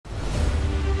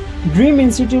Dream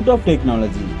institute of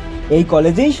technology এই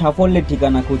কলেজেই সাফল্যের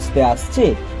ঠিকানা খুঁজতে আসছে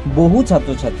বহু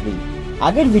ছাত্রছাত্রী।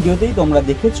 আগের ভিডিওতেই তোমরা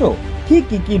দেখেছো ঠিক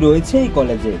কি রয়েছে এই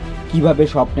কলেজে, কিভাবে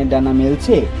স্বপ্নের ডানা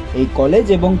মেলছে এই কলেজ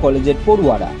এবং কলেজের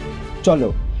পড়ুয়ারা। চলো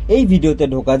এই ভিডিওতে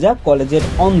ঢোকা যাক কলেজের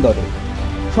অন্দরে।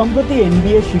 সম্প্রতি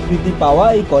এনবিএ স্বীকৃতি পাওয়া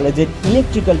এই কলেজের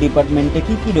ইলেকট্রিক্যাল ডিপার্টমেন্টে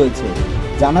কি রয়েছে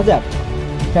জানা যাক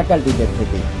ফ্যাকাল্টিদের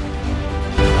থেকে।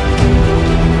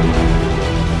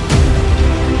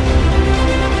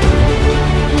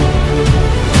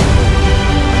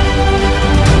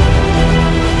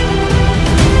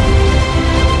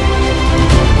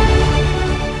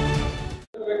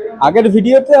 আগের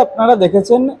ভিডিওতে আপনারা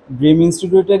দেখেছেন ড্রিম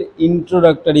ইনস্টিটিউটের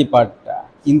ইন্ট্রোডাক্টরি পার্টটা,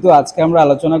 কিন্তু আজকে আমরা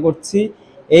আলোচনা করছি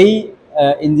এই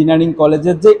ইঞ্জিনিয়ারিং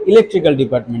কলেজের যে ইলেকট্রিক্যাল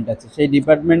ডিপার্টমেন্ট আছে সেই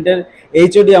ডিপার্টমেন্টের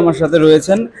এইচওডি আমার সাথে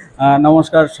রয়েছেন।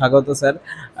 নমস্কার, স্বাগত স্যার।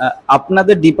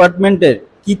 আপনাদের ডিপার্টমেন্টের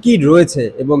কি রয়েছে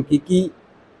এবং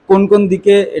কোন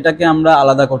দিকে এটাকে আমরা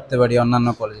আলাদা করতে পারি অন্যান্য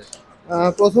কলেজের?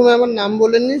 প্রথমে আমার নাম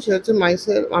বলেননি, সে হচ্ছে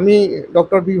আমি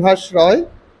ডক্টর বিভাস রয়,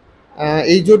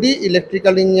 এইচওডি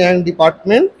ইলেকট্রিক্যাল ইঞ্জিনিয়ারিং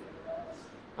ডিপার্টমেন্ট।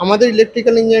 আমাদের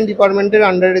ইলেকট্রিক্যাল ইঞ্জিনিয়ারিং ডিপার্টমেন্টের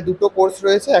আন্ডারে দুটো কোর্স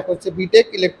রয়েছে, এক হচ্ছে B Tech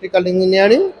electrical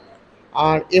engineering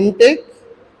R MTech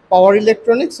power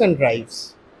electronics and drives.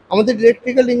 আমাদের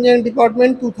ইলেকট্রিক্যাল ইঞ্জিনিয়ারিং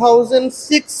ডিপার্টমেন্ট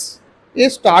 2006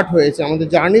 স্টার্ট হয়েছে, আমাদের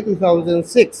জার্নি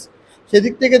 2006।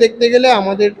 সেদিক থেকে দেখতে গেলে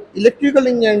আমাদের ইলেকট্রিক্যাল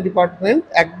ইঞ্জিনিয়ারিং ডিপার্টমেন্ট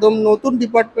একদম নতুন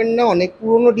ডিপার্টমেন্ট না, অনেক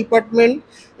পুরনো ডিপার্টমেন্ট,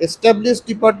 এস্টাবলিশড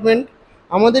ডিপার্টমেন্ট।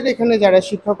 আমাদের এখানে যারা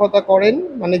শিক্ষকতা করেন,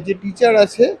 মানে যে টিচার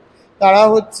আছে, তারা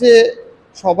হচ্ছে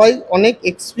সবাই অনেক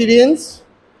এক্সপিরিয়েন্স,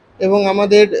 এবং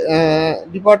আমাদের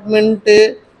ডিপার্টমেন্টে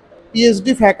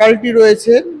পিএইচডি ফ্যাকাল্টি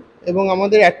রয়েছে, এবং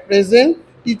আমাদের অ্যাট প্রেজেন্ট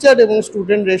টিচার এবং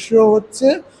স্টুডেন্ট রেশিও হচ্ছে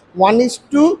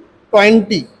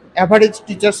 1:20 অ্যাভারেজ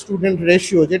টিচার স্টুডেন্ট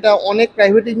রেশিও, যেটা অনেক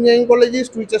প্রাইভেট ইঞ্জিনিয়ারিং কলেজে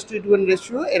টিচার স্টুডেন্ট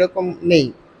রেশিও এরকম নেই।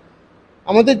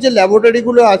 আমাদের যে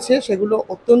ল্যাবরেটরিগুলো আছে সেগুলো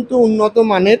অত্যন্ত উন্নত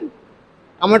মানের।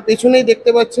 আমার পেছনেই দেখতে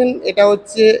পাচ্ছেন, এটা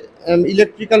হচ্ছে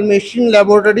ইলেকট্রিক্যাল মেশিন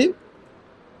ল্যাবরেটরি।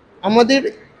 আমাদের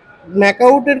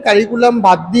ম্যাকআউটের কারিকুলাম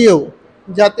বাদ দিয়েও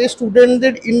যাতে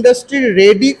স্টুডেন্টদের ইন্ডাস্ট্রি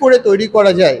রেডি করে তৈরি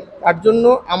করা যায়, তার জন্য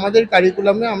আমাদের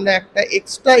কারিকুলামে আমরা একটা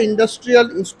এক্সট্রা ইন্ডাস্ট্রিয়াল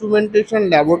ইনস্ট্রুমেন্টেশন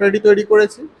ল্যাবরেটরি তৈরি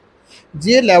করেছি।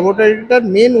 যে ল্যাবরেটরিটার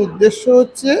মেন উদ্দেশ্য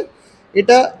হচ্ছে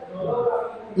এটা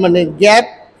মানে গ্যাপ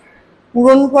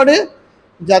পূরণ করে,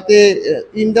 যাতে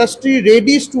ইন্ডাস্ট্রি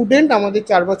রেডি স্টুডেন্ট আমাদের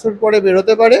 4 বছর পরে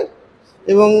বেরোতে পারে।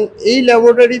 এবং এই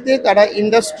ল্যাবরেটরিতে তারা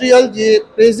ইন্ডাস্ট্রিয়াল যে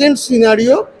প্রেজেন্ট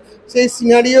সিনারিও, সেই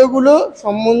সিনারিওগুলো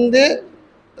সম্বন্ধে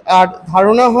আর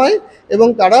ধারণা হয় এবং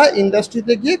তারা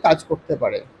ইন্ডাস্ট্রিতে গিয়ে কাজ করতে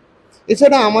পারে।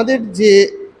 এছাড়া আমাদের যে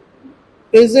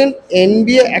প্রেজেন্ট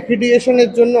এনবিএ অ্যাক্রিডিটেশনের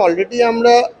জন্য অলরেডি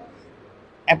আমরা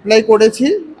অ্যাপ্লাই করেছি,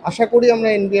 আশা করি আমরা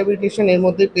এনবিএ অ্যাক্রিডিটেশন এর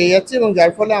মধ্যে পেয়ে যাচ্ছি, এবং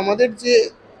যার ফলে আমাদের যে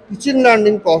টিচিং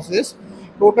লার্নিং প্রসেস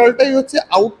টোটালটাই হচ্ছে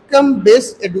আউটকাম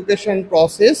বেসড এডুকেশন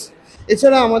প্রসেস।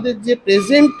 এছাড়া আমাদের যে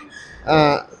প্রেজেন্ট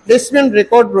প্লেসমেন্ট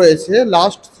রেকর্ড রয়েছে,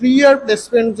 লাস্ট 3 ইয়ার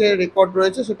প্লেসমেন্ট যে রেকর্ড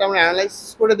রয়েছে, সেটা আমরা অ্যানালাইসিস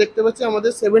করে দেখতে পাচ্ছি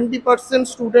আমাদের 70%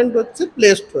 স্টুডেন্ট হচ্ছে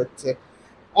প্লেসড হচ্ছে,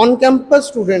 অন ক্যাম্পাস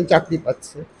স্টুডেন্ট চাকরি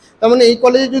পাচ্ছে। তার মানে এই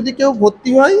কলেজে যদি কেউ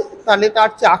ভর্তি হয় তাহলে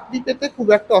তার চাকরি পেতে খুব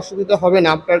একটা অসুবিধা হবে না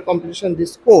আফটার কমপ্লিশন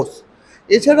দিস কোর্স।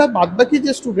 এছাড়া বাদবাকি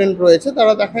যে স্টুডেন্ট রয়েছে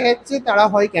তারা দেখা যাচ্ছে তারা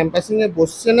হয় ক্যাম্পাসিংয়ে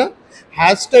বসছে না,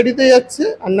 হায়ার স্টাডিতে যাচ্ছে,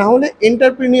 আর না হলে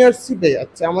এন্টারপ্রিনিয়ারশিপে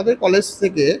যাচ্ছে। আমাদের কলেজ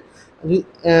থেকে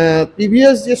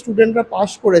প্রিভিয়াস যে স্টুডেন্টরা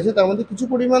পাস করেছে তার মধ্যে কিছু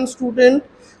পরিমাণ স্টুডেন্ট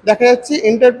দেখা যাচ্ছে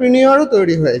এন্টারপ্রিনিয়রও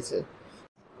তৈরি হয়েছে।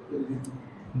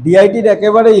 ডিআইটির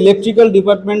একেবারে ইলেকট্রিক্যাল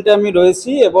ডিপার্টমেন্টে আমি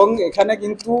রয়েছি এবং এখানে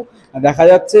কিন্তু দেখা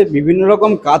যাচ্ছে বিভিন্ন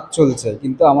রকম কাজ চলছে,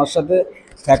 কিন্তু আমার সাথে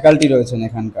ফ্যাকাল্টি রয়েছেন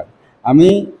এখানকার। আমি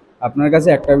আপনার কাছে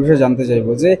একটা বিষয় জানতে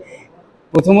চাইবো যে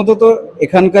প্রথমত তো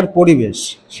এখানকার পরিবেশ,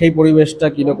 সেই পরিবেশটা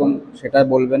কীরকম সেটা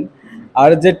বলবেন,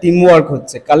 আর যে টিম ওয়ার্ক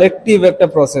হচ্ছে, কালেকটিভ একটা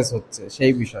প্রসেস হচ্ছে,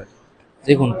 সেই বিষয়।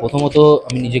 দেখুন, প্রথমত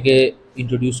আমি নিজেকে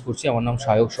ইন্ট্রোডিউস করছি। আমার নাম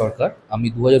সায়ক সরকার। আমি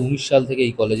 2019 সাল থেকে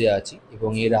এই কলেজে আছি এবং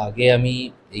এর আগে আমি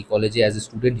এই কলেজে অ্যাজ এ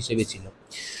স্টুডেন্ট হিসেবে ছিলাম।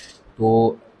 তো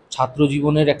ছাত্র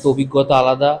জীবনের একটা অভিজ্ঞতা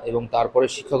আলাদা এবং তারপরে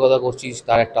শিক্ষকতা করছি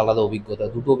তার একটা আলাদা অভিজ্ঞতা।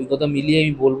 দুটো অভিজ্ঞতা মিলিয়ে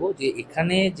আমি বলবো যে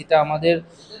এখানে যেটা আমাদের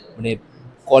মানে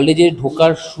কলেজে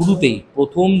ঢোকার শুরুতেই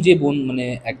প্রথম যে মানে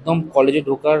একদম কলেজে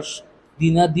ঢোকার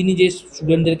দিনাদিনই যে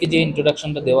স্টুডেন্টদেরকে যে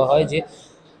ইন্ট্রোডাকশনটা দেওয়া হয়, যে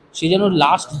সে যেন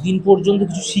লাস্ট দিন পর্যন্ত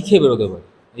কিছু শিখে বেরোতে পারে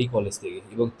এই কলেজ থেকে।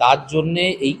 এবং তার জন্যে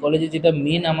এই কলেজে যেটা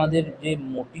মেন আমাদের যে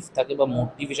মোটিভ থাকে বা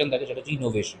মোটিভেশন থাকে সেটা হচ্ছে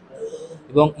ইনোভেশন।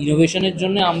 এবং ইনোভেশনের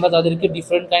জন্য আমরা তাদেরকে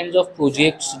different kinds of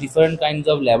projects, different kinds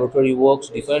of laboratory works,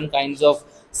 different kinds of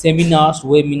seminars,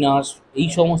 webinars, এই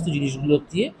সমস্ত জিনিসগুলো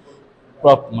দিয়ে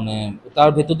মানে তার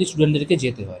ভেতর দিয়ে স্টুডেন্টদেরকে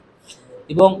যেতে হয়।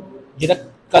 এবং যেটা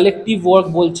কালেকটিভ ওয়ার্ক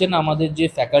বলছেন আমাদের যে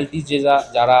ফ্যাকাল্টিজ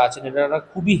যারা আছেন এরা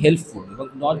খুবই হেল্পফুল, এবং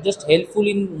নট জাস্ট হেল্পফুল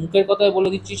ইন মুখের কথায় বলে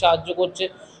দিচ্ছি সাহায্য করছে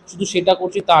শুধু সেটা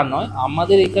করছি তা নয়,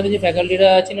 আমাদের এখানে যে ফ্যাকাল্টিরা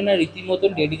আছেন এরা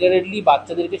রীতিমতন ডেডিকেটেডলি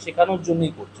বাচ্চাদেরকে শেখানোর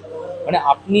জন্যই করছে। মানে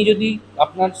আপনি যদি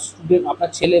আপনার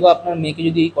ছেলে বা আপনার মেয়েকে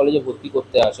যদি এই কলেজে ভর্তি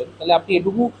করতে আসেন, তাহলে আপনি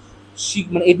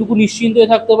এটুকু নিশ্চিন্ত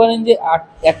হয়ে থাকতে পারেন যে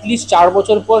অ্যাটলিস্ট 4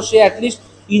 বছর পর সে অ্যাটলিস্ট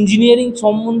ইঞ্জিনিয়ারিং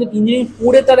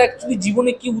পড়ে তার অ্যাকচুয়ালি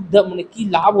জীবনে কি কি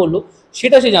লাভ হলো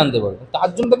সেটা সে জানতে পারবে। তার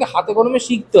জন্য তাকে হাতে কলমে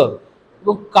শিখতে হবে।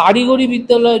 এবং কারিগরি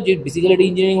বিদ্যালয়, যে বেসিক্যালি এটা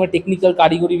ইঞ্জিনিয়ারিং বা টেকনিক্যাল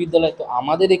কারিগরি বিদ্যালয়, তো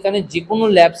আমাদের এখানে যে কোনো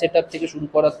ল্যাব সেট আপ থেকে শুরু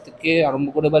করার থেকে আরম্ভ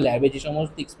করে বা ল্যাবে যে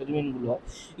সমস্ত এক্সপেরিমেন্টগুলো হয়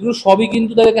এগুলো সবই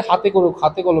কিন্তু তাদেরকে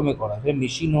হাতে কলমে করা হয়।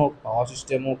 মেশিন হোক, পাওয়ার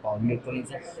সিস্টেম হোক, পাওয়ার ইলেকট্রনিক্স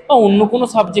হোক, বা অন্য কোনো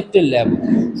সাবজেক্টের ল্যাব,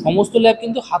 সমস্ত ল্যাব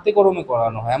কিন্তু হাতে কলমে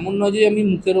করানো হয়। এমন নয় যে আমি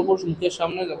মুখের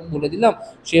সামনে যখন বলে দিলাম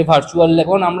সে ভার্চুয়াল ল্যাব।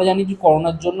 কারণ আমরা জানি যে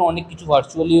করোনার জন্য অনেক কিছু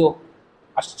ভার্চুয়ালিও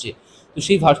আসছে, তো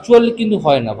সেই ভার্চুয়াল কিন্তু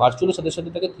হয় না। ভার্চুয়ালের সাথে সাথে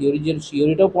তাকে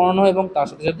থিওরিটাও পড়ানো হয় এবং তার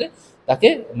সাথে সাথে তাকে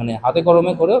হাতে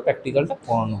কলমে করেও প্র্যাকটিক্যালটা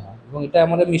পড়ানো হয়। এবং এটা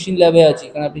আমাদের মেশিন ল্যাবে আছে।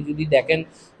 এখানে আপনি যদি দেখেন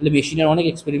তাহলে মেশিনের অনেক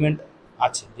এক্সপেরিমেন্ট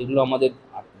আছে যেগুলো আমাদের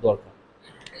দরকার।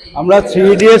 আমরা 3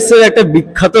 ইডিয়টস এর একটা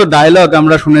বিখ্যাত ডায়লগ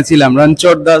আমরা শুনেছিলাম,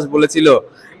 রণছোড় দাস বলেছিল,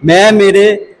 मैं मेरे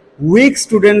উইক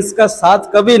স্টুডেন্টস কা সাথ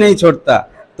কবি নেই ছোড়তা।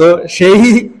 তো সেই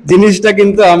জিনিসটা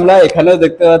কিন্তু আমরা এখানেও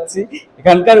দেখতে পাচ্ছি,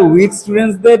 এখানকার উইক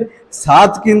স্টুডেন্টসদের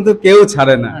সাথ কিন্তু কেউ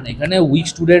ছাড়ে না। এখানে উইক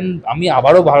স্টুডেন্ট, আমি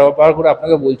আবারও বারবার করে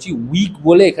আপনাকে বলছি, উইক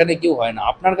বলে এখানে কেউ হয় না।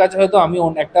 আপনার কাছে হয়তো আমি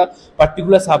অন্য একটা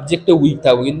পার্টিকুলার সাবজেক্টে উইক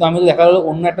থাকবো, কিন্তু আমি তো দেখা গেলো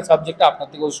অন্য একটা সাবজেক্টে আপনার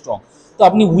থেকেও স্ট্রং। তো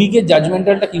আপনি উইকের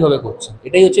জাজমেন্টালটা কিভাবে করছেন,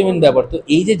 এটাই হচ্ছে মেন ব্যাপার। তো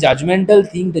এই যে জাজমেন্টাল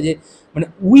থিংটা, যে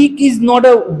week is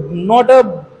not a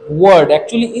word,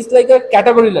 actually is like a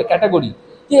category,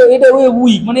 যে এটা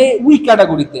উইক উইক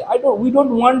ক্যাটাগরিতে। We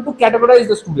don't want to categorise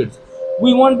the students,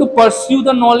 we want to pursue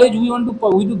the knowledge, we want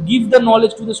to give the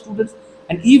knowledge to the students,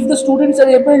 and if the students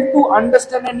are able to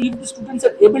understand and if the students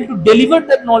are able to deliver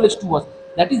that knowledge to us,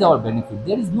 that is our benefit.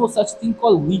 There is no such thing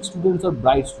called weak students or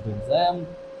bright students.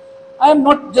 I am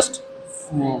not just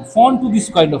fond to this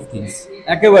kind of things.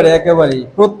 একেবারেই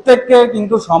প্রত্যেককে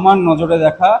কিন্তু সমান নজরে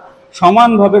দেখা,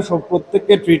 সমানভাবে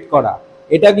প্রত্যেককে treat করা,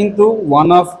 এটা কিন্তু ওয়ান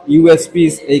অফ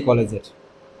ইউএসপিস এই কলেজের।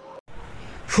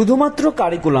 শুধুমাত্র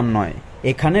কারিকুলাম নয়,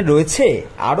 এখানে রয়েছে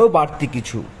আরো বাড়তি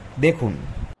কিছু, দেখুন।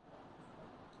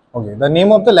 Okay, the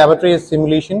name of the laboratory is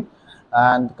Simulation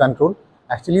and Control.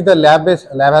 Actually, the lab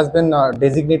has been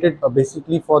designated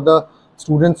basically for the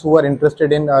students who are interested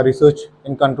in research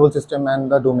in control system and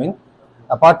the domain.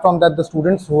 Apart from that, the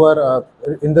students who are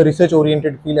in the research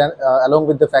oriented field and along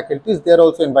with the faculties, they are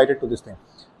also invited to this thing.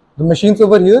 The machines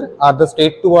over here are the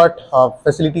state-to-art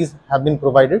facilities have been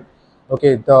provided.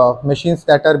 Okay, the machines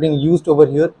that are being used over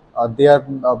here, they are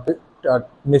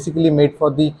basically made for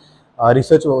the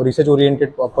research oriented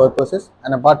purposes.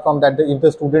 And apart from that, if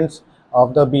the students of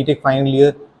the BTech final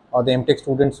year or the MTech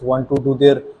students want to do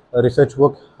their research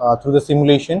work through the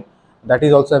simulation, that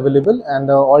is also available, and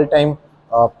all time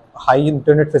high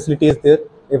internet facility is there.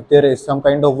 If there is some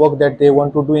kind of work that they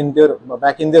want to do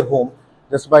back in their home,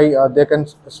 just by they can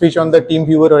switch on the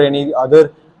TeamViewer or any other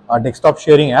desktop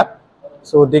sharing app,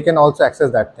 so they can also access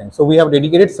that thing. So we have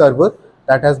dedicated server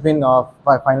that has been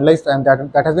finalized and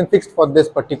that has been fixed for this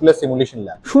particular simulation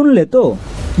lab. শুনলে তো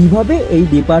কিভাবে এই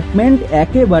department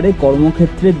একেবারে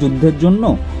কর্মক্ষেত্রের যুদ্ধের জন্য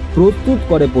প্রস্তুত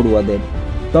করে পড়ুয়াদের।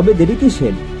 তবে দেরি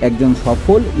কিসের, একজন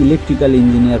সফল ইলেকট্রিক্যাল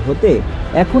ইঞ্জিনিয়ার হতে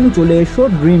এখনই চলে এসো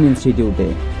ড্রিম ইনস্টিটিউটে।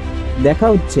 দেখা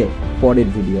হচ্ছে পরের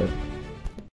ভিডিও।